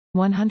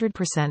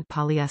100%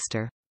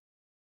 polyester.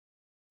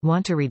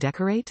 Want to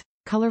redecorate?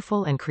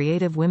 Colorful and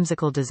creative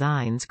whimsical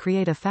designs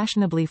create a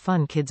fashionably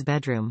fun kids'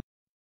 bedroom.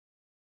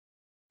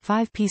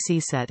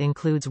 5-piece set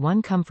includes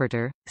one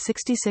comforter,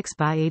 66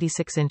 by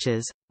 86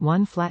 inches,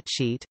 one flat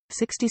sheet,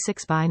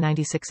 66 by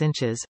 96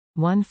 inches,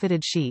 one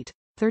fitted sheet,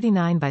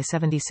 39 by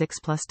 76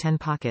 plus 10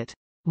 pocket,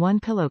 one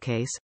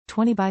pillowcase,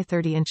 20 by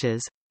 30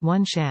 inches,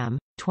 one sham,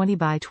 20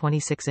 by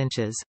 26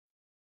 inches.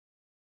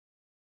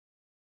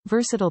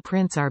 Versatile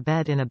prints. Our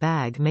bed in a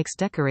bag makes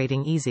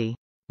decorating easy.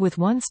 With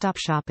one-stop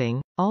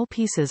shopping, all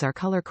pieces are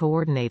color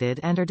coordinated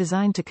and are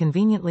designed to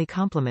conveniently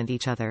complement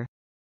each other.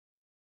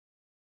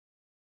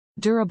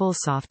 Durable,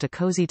 soft, a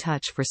cozy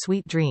touch for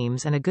sweet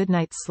dreams and a good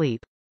night's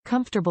sleep.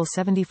 Comfortable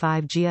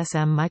 75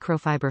 GSM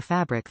microfiber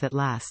fabric that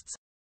lasts.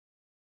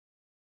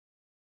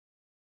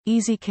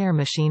 Easy care,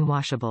 machine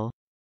washable.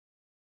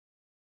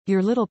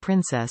 Your little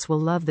princess will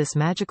love this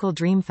magical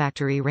Dream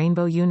Factory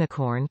Rainbow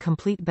Unicorn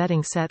complete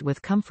bedding set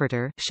with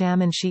comforter,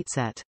 sham and sheet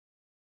set.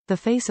 The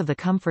face of the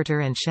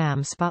comforter and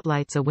sham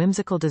spotlights a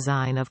whimsical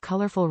design of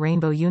colorful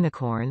rainbow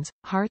unicorns,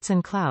 hearts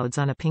and clouds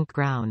on a pink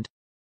ground.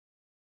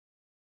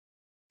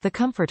 The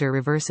comforter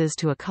reverses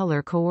to a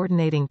color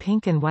coordinating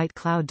pink and white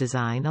cloud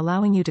design,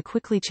 allowing you to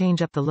quickly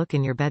change up the look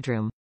in your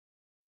bedroom.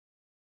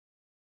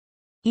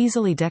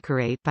 Easily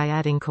decorate by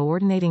adding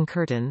coordinating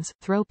curtains,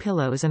 throw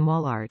pillows and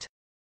wall art.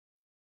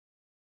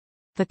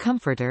 The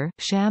comforter,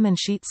 sham and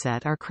sheet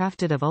set are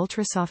crafted of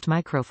ultra-soft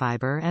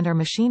microfiber and are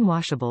machine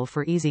washable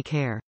for easy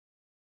care.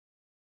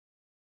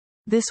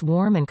 This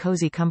warm and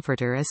cozy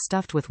comforter is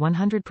stuffed with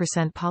 100%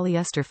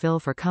 polyester fill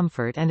for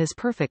comfort and is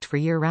perfect for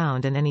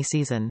year-round and any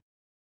season.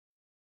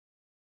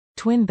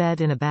 Twin bed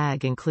in a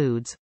bag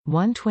includes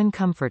one twin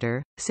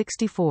comforter,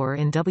 64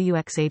 in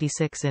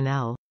WX86 in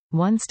L,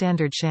 one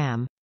standard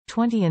sham,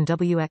 20 in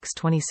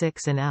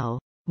WX26 in L,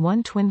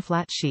 one twin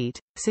flat sheet,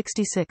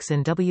 66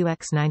 in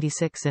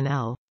WX96 in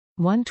L,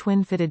 one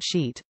twin fitted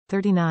sheet,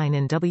 39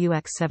 in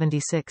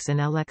WX76 in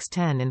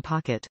LX10 in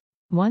pocket,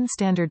 one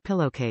standard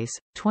pillowcase,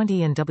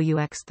 20 in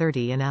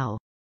WX30 in L.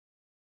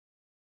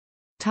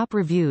 Top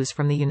reviews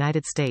from the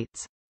United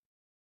States.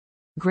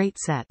 Great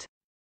set.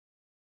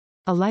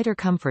 A lighter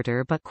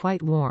comforter but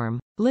quite warm.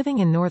 Living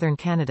in northern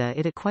Canada,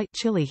 it is quite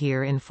chilly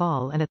here in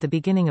fall and at the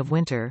beginning of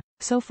winter.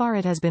 So far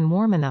it has been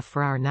warm enough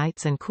for our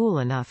nights and cool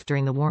enough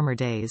during the warmer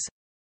days.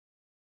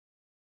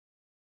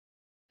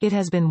 It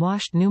has been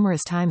washed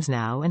numerous times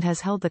now and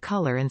has held the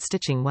color and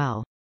stitching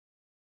well.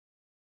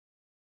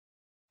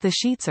 The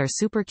sheets are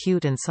super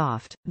cute and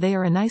soft. They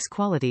are a nice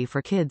quality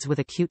for kids with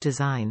a cute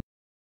design.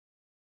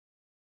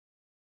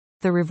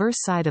 The reverse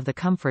side of the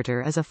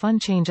comforter is a fun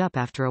change up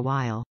after a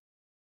while.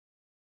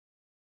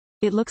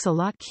 It looks a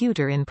lot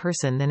cuter in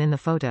person than in the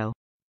photo.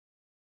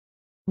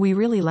 We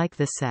really like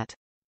this set.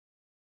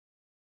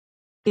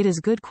 It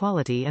is good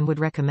quality and would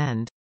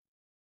recommend.